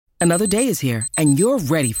Another day is here, and you're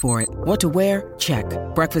ready for it. What to wear? Check.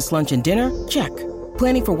 Breakfast, lunch, and dinner? Check.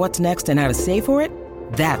 Planning for what's next and how to save for it?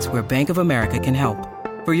 That's where Bank of America can help.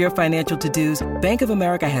 For your financial to-dos, Bank of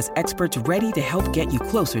America has experts ready to help get you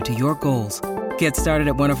closer to your goals. Get started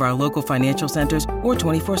at one of our local financial centers or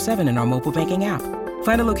 24/7 in our mobile banking app.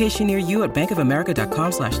 Find a location near you at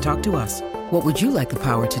bankofamerica.com/talktous. What would you like the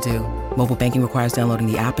power to do? Mobile banking requires downloading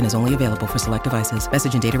the app and is only available for select devices.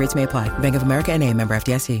 Message and data rates may apply. Bank of America N.A., member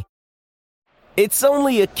FDIC. It's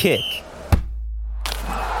only a kick,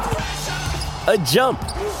 a jump,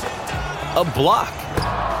 a block.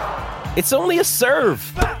 It's only a serve.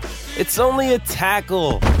 It's only a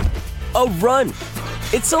tackle, a run.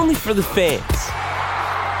 It's only for the fans.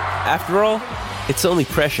 After all, it's only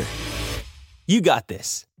pressure. You got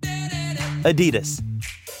this. Adidas.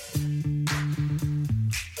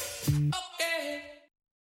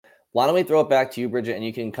 Why don't we throw it back to you, Bridget, and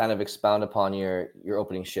you can kind of expound upon your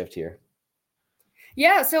opening shift here.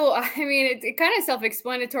 Yeah, so I mean, it's kind of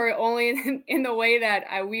self-explanatory only in the way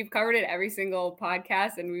that we've covered it every single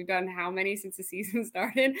podcast, and we've done how many since the season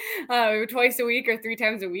started? Twice a week or 3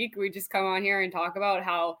 times a week. We just come on here and talk about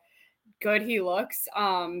how good he looks,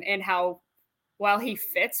 and how well he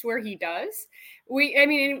fits where he does. I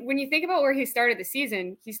mean, when you think about where he started the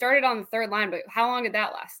season, he started on the third line, but how long did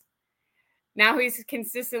that last? Now he's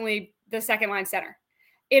consistently the second line center.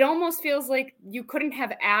 It almost feels like you couldn't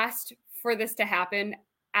have asked for this to happen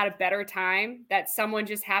at a better time, that someone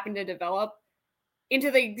just happened to develop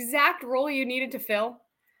into the exact role you needed to fill.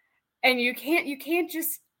 And you can't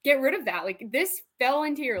just get rid of that. Like, this fell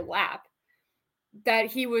into your lap,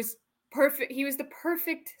 that he was perfect. He was the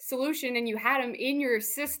perfect solution and you had him in your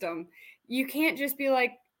system. You can't just be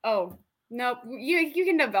like, oh, nope, you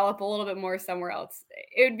can develop a little bit more somewhere else.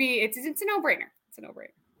 It's a no-brainer. It's a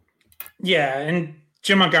no-brainer. Yeah, and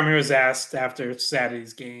Jim Montgomery was asked after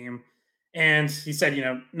Saturday's game, and he said,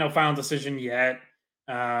 no final decision yet.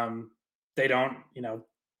 They don't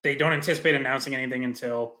anticipate announcing anything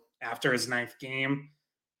until after his 9th game.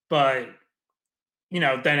 But,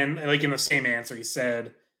 then in the same answer, he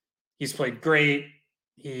said he's played great.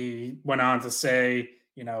 He went on to say,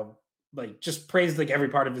 just praised every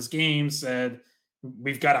part of his game, said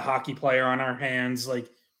we've got a hockey player on our hands,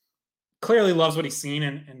 clearly loves what he's seen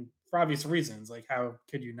and for obvious reasons. How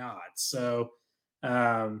could you not? So,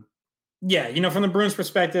 yeah, from the Bruins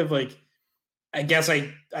perspective, I guess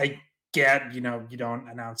I get, you don't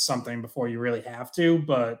announce something before you really have to,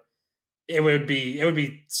 but it would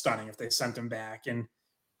be stunning if they sent him back. And,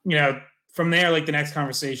 from there, the next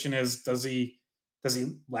conversation is, does he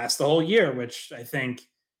last the whole year? Which I think,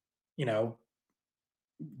 you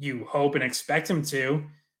hope and expect him to,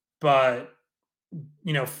 but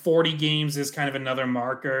 40 games is kind of another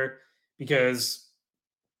marker, because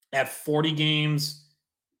at 40 games,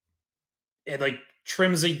 it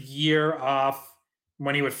trims a year off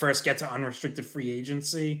when he would first get to unrestricted free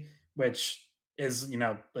agency, which is,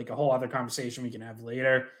 a whole other conversation we can have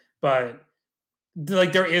later. But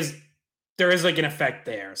there is an effect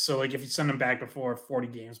there. So if you send him back before 40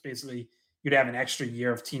 games, basically you'd have an extra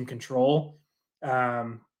year of team control.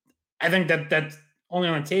 I think that's only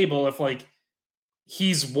on the table if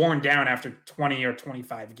he's worn down after 20 or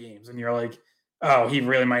 25 games and you're like, oh, he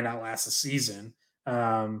really might not last the season.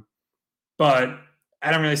 But I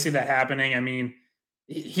don't really see that happening. I mean,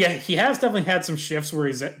 he has definitely had some shifts where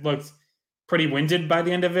he's looked pretty winded by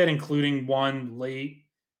the end of it, including one late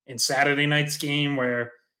in Saturday night's game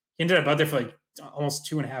where he ended up out there for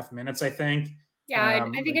almost 2.5 minutes, I think. Yeah,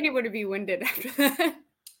 I think anyone would be winded after that.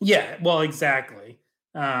 Yeah, well, exactly.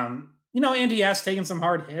 Andy has taken some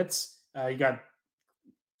hard hits. He got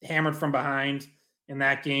hammered from behind in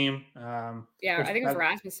that game. I think it was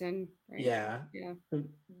Rasmussen. Right?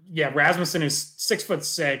 Yeah. Rasmussen, who's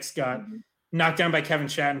 6'6", got knocked down by Kevin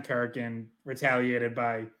Shattenkirk and retaliated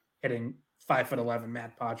by hitting 5'11"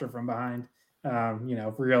 Matt Poitras from behind.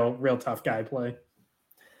 Real tough guy play.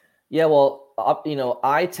 Yeah, well,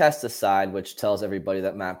 eye test aside, which tells everybody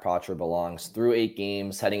that Matt Poitras belongs through 8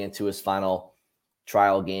 games, heading into his final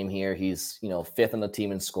trial game here. He's 5th on the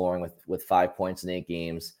team in scoring with 5 points in 8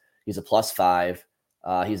 games. He's a +5.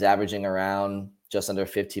 He's averaging around just under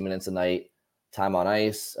 15 minutes a night time on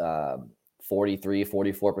ice,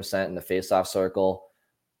 44% in the faceoff circle.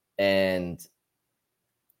 And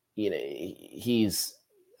Jim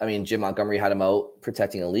Montgomery had him out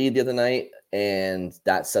protecting a lead the other night, and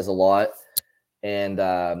that says a lot. And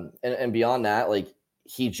beyond that,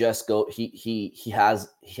 he has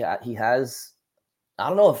I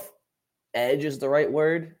don't know if edge is the right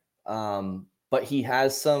word, but he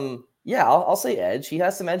has some. Yeah, I'll say edge. He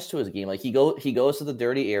has some edge to his game. He goes to the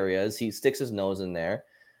dirty areas. He sticks his nose in there,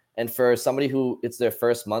 And for somebody who it's their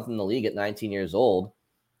first month in the league at 19 years old,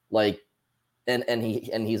 like, and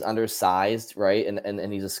he's undersized, right?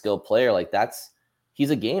 And he's a skilled player. Like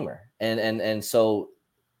he's a gamer. And so,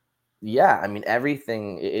 yeah, I mean,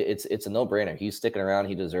 everything, it's a no brainer. He's sticking around.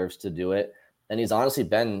 He deserves to do it. And he's honestly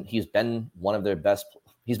been one of their best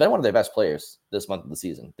players this month of the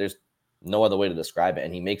season. There's no other way to describe it.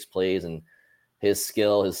 And he makes plays, and his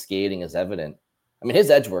skill, his skating is evident. I mean,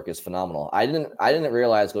 his edge work is phenomenal. I didn't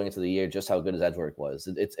realize going into the year just how good his edge work was.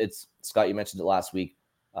 It's Scott, you mentioned it last week.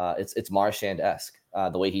 It's Marchand-esque,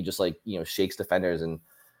 the way he just shakes defenders and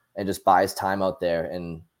just buys time out there,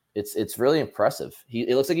 and it's really impressive.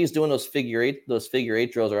 It looks like he's doing those figure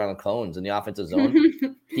eight drills around the cones in the offensive zone.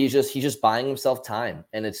 he's just buying himself time,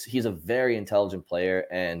 and he's a very intelligent player,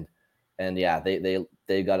 and yeah,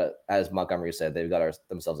 they got a, as Montgomery said, they've got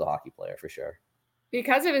themselves a hockey player for sure.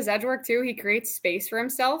 Because of his edge work too, he creates space for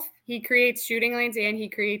himself. He creates shooting lanes and he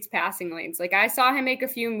creates passing lanes. Like I saw him make a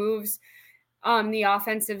few moves on the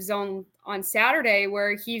offensive zone on Saturday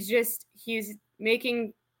where he's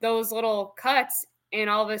making those little cuts, and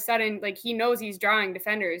all of a sudden, like, he knows he's drawing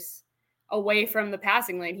defenders away from the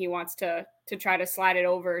passing lane. He wants to try to slide it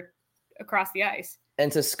over across the ice.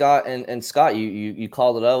 And to Scott and Scott, you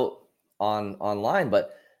called it out online,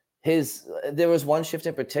 but there was one shift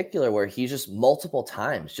in particular where he's just multiple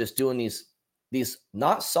times just doing these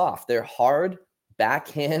not soft, they're hard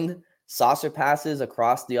backhand saucer passes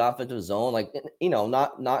across the offensive zone, like,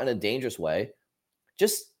 not in a dangerous way.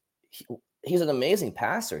 Just he's an amazing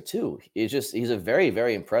passer too. He's a very,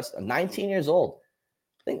 very impressive. 19 years old.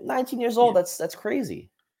 I think 19 years old. Yeah. That's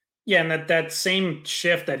crazy. Yeah, and that same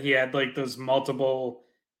shift that he had, like those multiple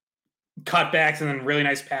cutbacks and then really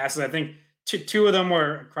nice passes. I think two of them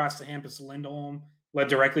were across the Hampus Lindholm, led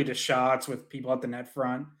directly to shots with people at the net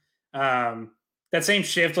front. That same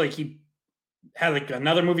shift, like he had like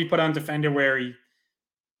another move he put on defender where he,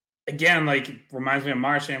 again, like reminds me of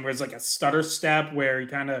Marchand, where it's like a stutter step where he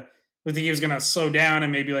kind of looked like he was going to slow down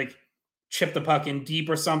and maybe like chip the puck in deep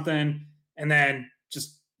or something, and then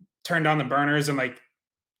just turned on the burners and like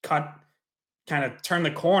kind of turned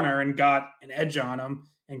the corner and got an edge on him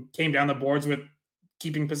and came down the boards with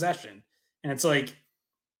keeping possession. And it's like,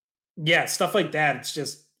 yeah, stuff like that. It's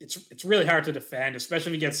just, it's really hard to defend,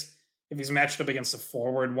 especially if he's matched up against a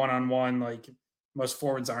forward one-on-one. Like most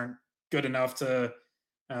forwards aren't good enough to,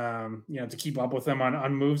 to keep up with him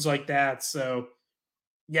on moves like that. So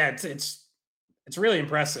yeah, it's really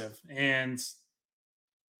impressive. And,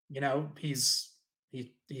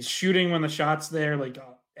 he's shooting when the shot's there, like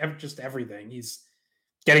just everything. He's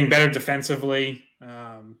getting better defensively.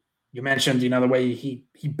 You mentioned, the way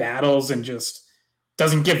he battles and just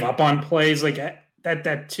doesn't give up on plays. Like that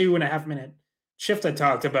 2.5 minute shift I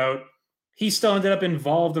talked about, he still ended up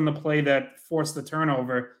involved in the play that forced the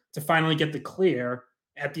turnover to finally get the clear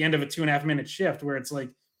at the end of a 2.5 minute shift, where it's like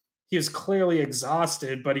he was clearly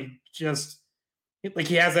exhausted, but he has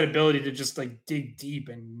that ability to just like dig deep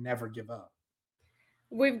and never give up.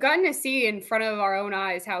 We've gotten to see in front of our own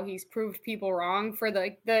eyes how he's proved people wrong for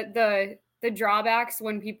the drawbacks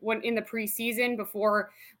when in the preseason,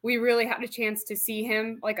 before we really had a chance to see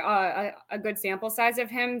him, like a good sample size of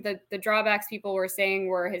him. The drawbacks people were saying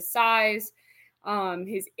were his size,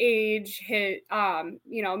 his age, his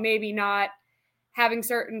maybe not having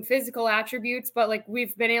certain physical attributes, but like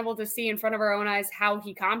we've been able to see in front of our own eyes how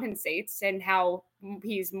he compensates and how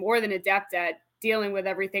he's more than adept at dealing with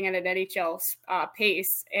everything at an NHL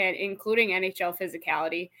pace, and including NHL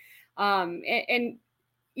physicality. And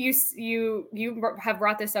you have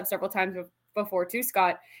brought this up several times before too,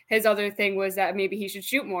 Scott. His other thing was that maybe he should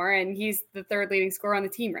shoot more, and he's the third leading scorer on the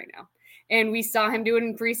team right now. And we saw him do it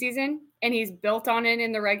in preseason, and he's built on it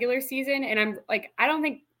in the regular season. And I'm like, I don't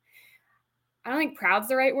think proud's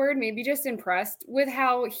the right word, maybe just impressed with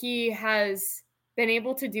how he has been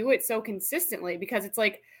able to do it so consistently, because it's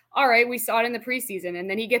like, all right, we saw it in the preseason, and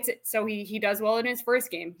then he gets it. So he does well in his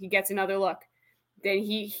first game. He gets another look. Then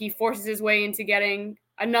he forces his way into getting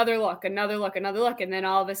another look. And then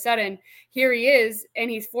all of a sudden, here he is,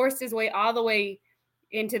 and he's forced his way all the way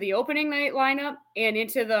into the opening night lineup and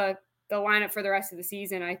into the lineup for the rest of the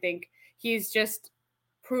season. I think he's just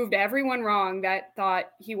proved everyone wrong that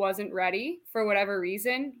thought he wasn't ready for whatever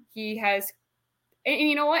reason. He has, and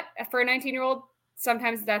you know what? For a 19-year-old,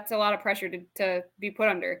 sometimes that's a lot of pressure to be put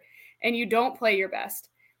under, and you don't play your best.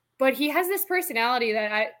 But he has this personality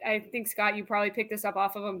that I think, Scott, you probably picked this up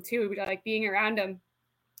off of him too, like being around him.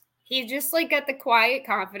 He's just like got the quiet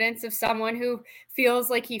confidence of someone who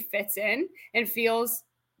feels like he fits in and feels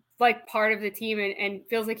like part of the team, and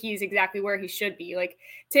feels like he's exactly where he should be. Like,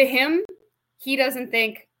 to him, he doesn't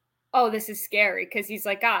think, oh, this is scary, because he's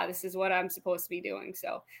like, this is what I'm supposed to be doing.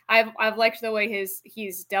 So I've liked the way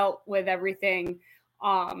he's dealt with everything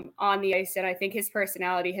on the ice, and I think his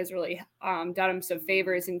personality has really done him some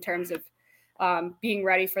favors in terms of being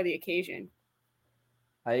ready for the occasion.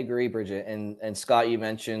 I agree, Bridget. And Scott, you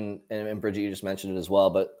mentioned, and Bridget, you just mentioned it as well,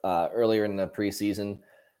 but earlier in the preseason,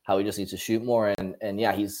 how he just needs to shoot more. And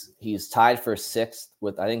yeah, he's tied for sixth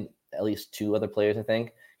with, I think, at least two other players, I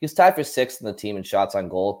think. He's tied for sixth in the team in shots on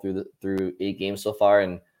goal through 8 games so far.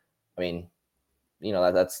 And I mean,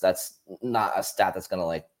 that's not a stat that's gonna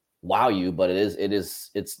like wow you, but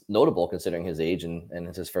it's notable considering his age and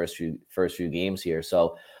it's his first few games here.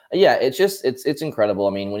 So yeah, it's incredible.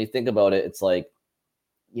 I mean, when you think about it, it's like,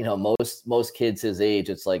 most kids his age,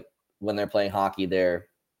 it's like when they're playing hockey, they're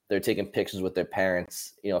taking pictures with their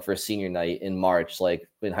parents, for senior night in March, like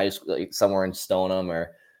in high school, like somewhere in Stoneham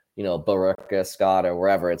or, Billerica, Scott, or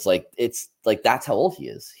wherever. It's like that's how old he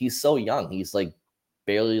is. He's so young. He's like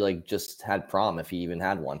barely like just had prom, if he even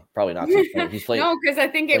had one. Probably not. He's playing. No, because I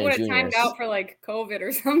think it would have timed out for like COVID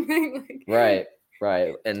or something. Right.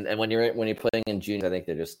 And when you're playing in junior, I think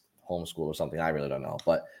they're just homeschool or something. I really don't know.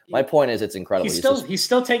 But my point is, it's incredible. He's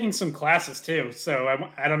still taking some classes too. So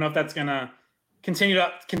I don't know if that's gonna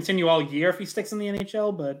continue all year if he sticks in the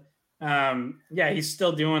NHL. But yeah, he's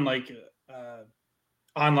still doing like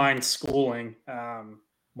online schooling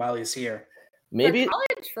while he's here. Maybe for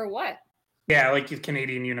college for what? Yeah, like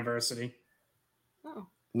Canadian university. Oh.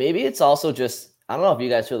 Maybe it's also just, I don't know if you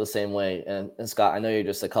guys feel the same way. And Scott, I know you're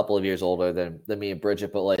just a couple of years older than me and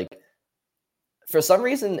Bridget, but like for some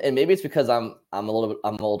reason, and maybe it's because I'm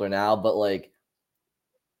older now, but like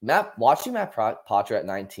watching Matt Poitras at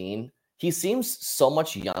 19, he seems so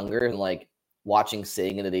much younger than like watching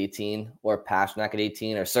Sagan at 18 or Pasternak at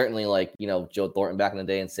 18, or certainly like, Joe Thornton back in the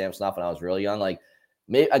day and Sam Snuff when I was really young. Like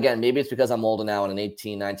maybe it's because I'm older now, and an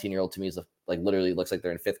 18, 19-year-old to me is like literally looks like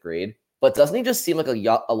they're in 5th grade. But doesn't he just seem like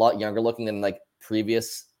a lot younger looking than like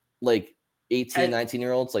previous like 18,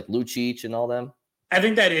 19-year-olds like Lucic and all them? I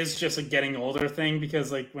think that is just a getting older thing,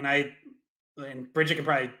 because like and Bridget can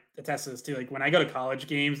probably attest to this too, like when I go to college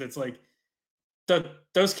games, it's like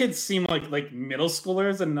those kids seem like middle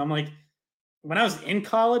schoolers, and I'm like, when I was in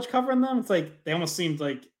college covering them, it's like they almost seemed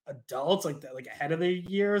like adults, like ahead of their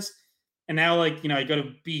years. And now like, I go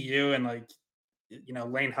to BU and like,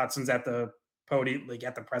 Lane Hudson's at the podium, like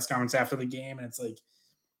at the press conference after the game, and it's like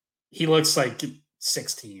he looks like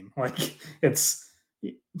 16. Like it's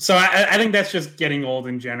so I think that's just getting old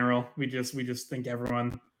in general. We just think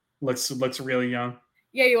everyone looks really young.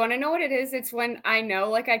 Yeah, you want to know what it is? It's when I know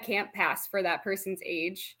like I can't pass for that person's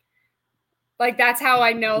age. Like that's how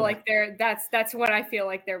I know like that's when I feel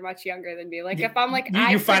like they're much younger than me. Like if I'm like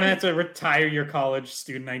you finally have to retire your college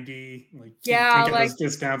student ID, like yeah, can't get like those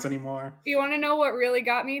discounts anymore. You want to know what really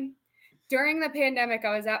got me? During the pandemic,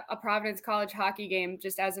 I was at a Providence College hockey game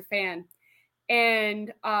just as a fan.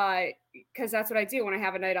 And because that's what I do when I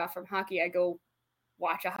have a night off from hockey, I go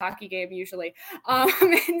watch a hockey game usually.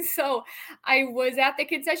 And so I was at the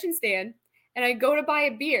concession stand and I go to buy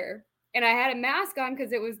a beer and I had a mask on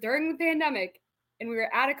because it was during the pandemic and we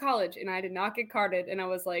were at a college and I did not get carded. And I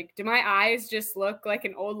was like, do my eyes just look like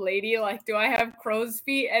an old lady? Like, do I have crow's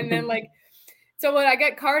feet? And then like, so when I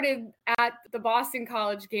got carded at the Boston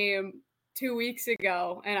College game 2 weeks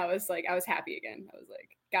ago, and I was happy again. I was like,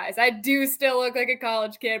 guys, I do still look like a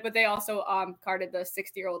college kid, but they also carded the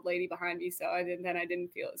 60-year-old lady behind me, so I didn't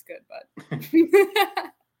feel as good.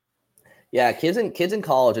 But yeah, kids in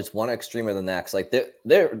college, it's one extreme or the next. Like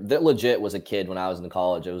they're legit was a kid when I was in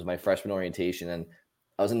college. It was my freshman orientation, and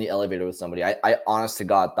I was in the elevator with somebody. I honest to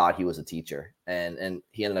God thought he was a teacher, and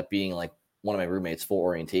he ended up being like one of my roommates for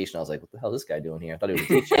orientation. I was like, what the hell is this guy doing here? I thought he was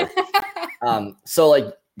a teacher. So like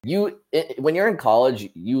when you're in college,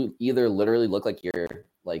 you either literally look like you're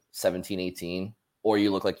like 17, 18, or you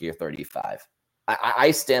look like you're 35.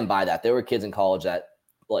 I stand by that. There were kids in college that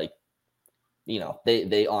like,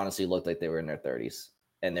 they honestly looked like they were in their 30s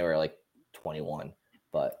and they were like 21,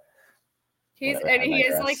 but he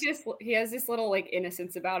has this little like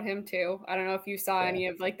innocence about him too. I don't know if you saw any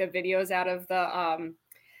of like the videos out of the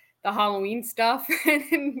Halloween stuff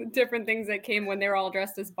and different things that came when they were all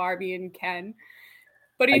dressed as Barbie and Ken.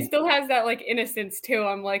 But he still has that like innocence too.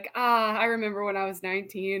 I'm like, I remember when I was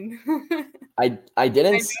 19. I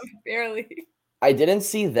didn't barely. I didn't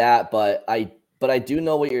see that, but I do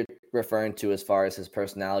know what you're referring to as far as his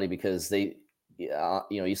personality, because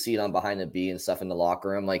you see it on Behind the B and stuff in the locker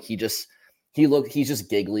room. Like he's just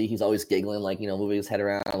giggly. He's always giggling, like, moving his head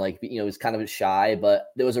around, like, he's kind of shy. But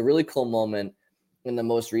there was a really cool moment in the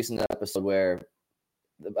most recent episode where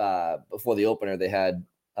before the opener, they had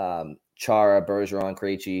Chara, Bergeron,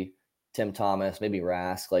 Krejci, Tim Thomas, maybe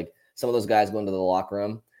Rask, like some of those guys go into the locker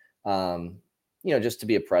room, just to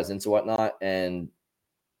be a presence or whatnot. And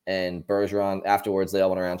Bergeron, afterwards, they all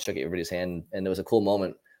went around, shook everybody's hand. And there was a cool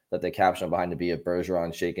moment that they captioned behind to be of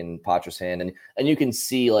Bergeron shaking Poitras' hand. And you can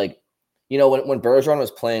see, like, when Bergeron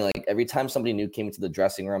was playing, like every time somebody new came into the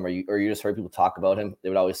dressing room or you just heard people talk about him, they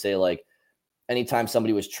would always say, like, anytime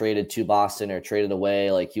somebody was traded to Boston or traded away,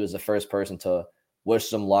 like he was the first person to wish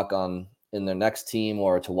them luck in their next team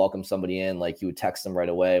or to welcome somebody in. Like he would text them right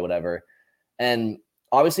away, whatever. And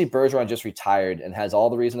obviously Bergeron just retired and has all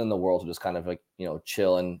the reason in the world to just kind of like,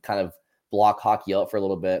 chill and kind of block hockey out for a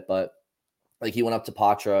little bit. But like he went up to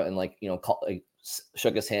Poitras and like,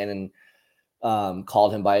 shook his hand and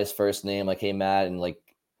called him by his first name, like, "Hey, Matt," and like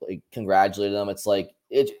congratulated him. It's like,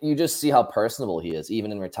 you just see how personable he is,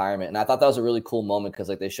 even in retirement. And I thought that was a really cool moment because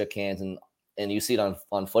like they shook hands and you see it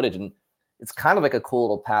on footage, and it's kind of like a cool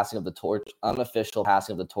little passing of the torch, unofficial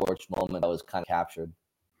passing of the torch moment that was kind of captured.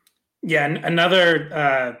 Yeah, and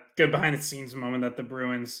another good behind the scenes moment that the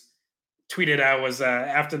Bruins tweeted out was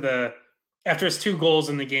after his 2 goals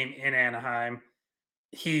in the game in Anaheim,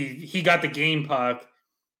 he got the game puck,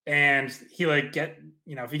 and he like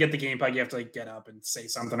if you get the game puck, you have to like get up and say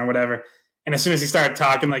something or whatever. And as soon as he started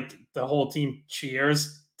talking, like the whole team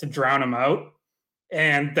cheers to drown him out.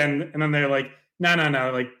 And then they're like, no,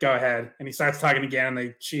 like go ahead. And he starts talking again and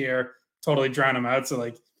they cheer, totally drown him out. So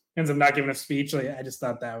like ends up not giving a speech. Like I just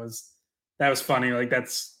thought that was funny. Like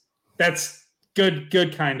that's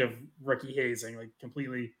good kind of rookie hazing, like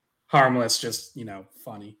completely harmless, just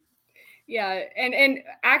funny. Yeah, and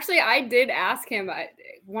actually I did ask him at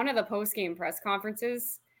one of the post-game press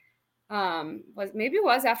conferences.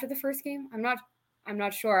 Was after the first game. I'm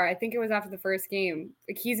not sure. I think it was after the first game.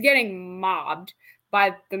 Like he's getting mobbed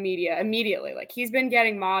by the media immediately. Like he's been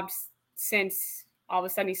getting mobbed since all of a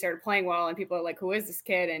sudden he started playing well, and people are like, "Who is this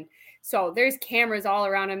kid?" And so there's cameras all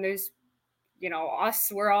around him. There's,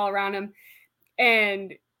 we're all around him,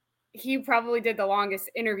 and he probably did the longest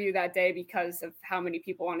interview that day because of how many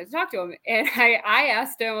people wanted to talk to him. And I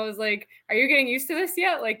asked him, I was like, "Are you getting used to this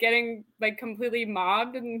yet? Like getting like completely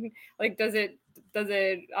mobbed, and like does it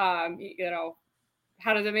how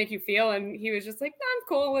does it make you feel?" And he was just like, "No, I'm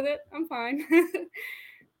cool with it. I'm fine."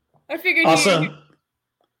 I figured also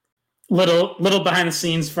little behind the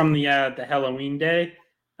scenes from the Halloween day.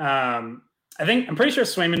 I'm pretty sure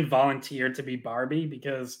Swayman volunteered to be Barbie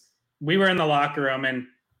because we were in the locker room, and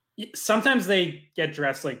sometimes they get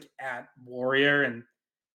dressed like at Warrior, and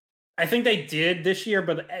I think they did this year,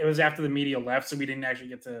 but it was after the media left, so we didn't actually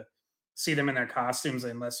get to see them in their costumes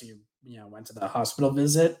unless you went to the hospital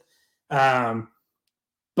visit. But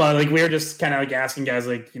like we were just kind of like asking guys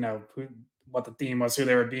like what the theme was, who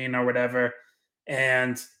they were being or whatever,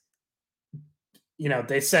 and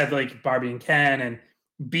they said like Barbie and Ken, and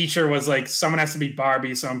Beecher was like, someone has to be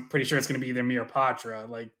Barbie, so I'm pretty sure it's going to be either me or Poitras.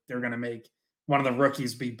 Like they're going to make one of the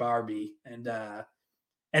rookies be Barbie, and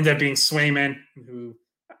ended up being Swayman, who,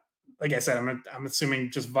 like I said, I'm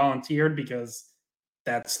assuming just volunteered because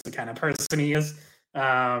that's the kind of person he is.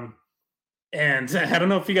 And I don't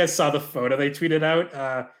know if you guys saw the photo they tweeted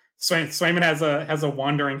out. Swayman has a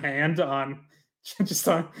wandering hand on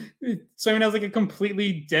Swayman has like a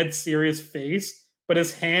completely dead serious face, but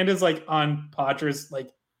his hand is like on Poitras'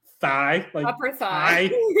 like thigh, like upper thigh.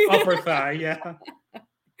 Upper thigh, yeah.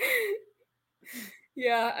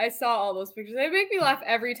 Yeah, I saw all those pictures. They make me laugh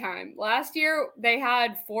every time. Last year, they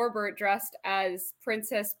had Forbert dressed as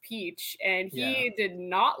Princess Peach, and he did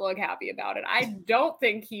not look happy about it. I don't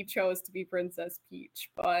think he chose to be Princess Peach,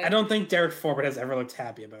 but I don't think Derek Forbert has ever looked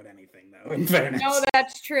happy about anything, though, in fairness. No,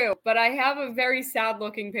 that's true. But I have a very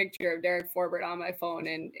sad-looking picture of Derek Forbert on my phone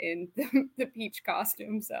in the Peach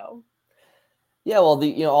costume, so. Yeah, well,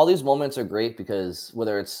 all these moments are great because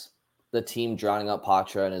whether it's the team drowning out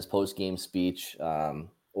Poitras in his post-game speech,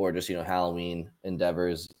 or just, Halloween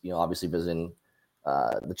endeavors, obviously visiting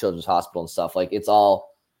the Children's Hospital and stuff, like it's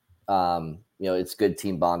all, it's good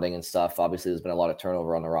team bonding and stuff. Obviously, there's been a lot of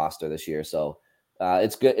turnover on the roster this year. So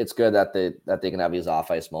it's good. It's good that they can have these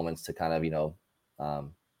off-ice moments to kind of,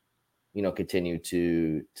 continue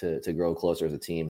to grow closer as a team.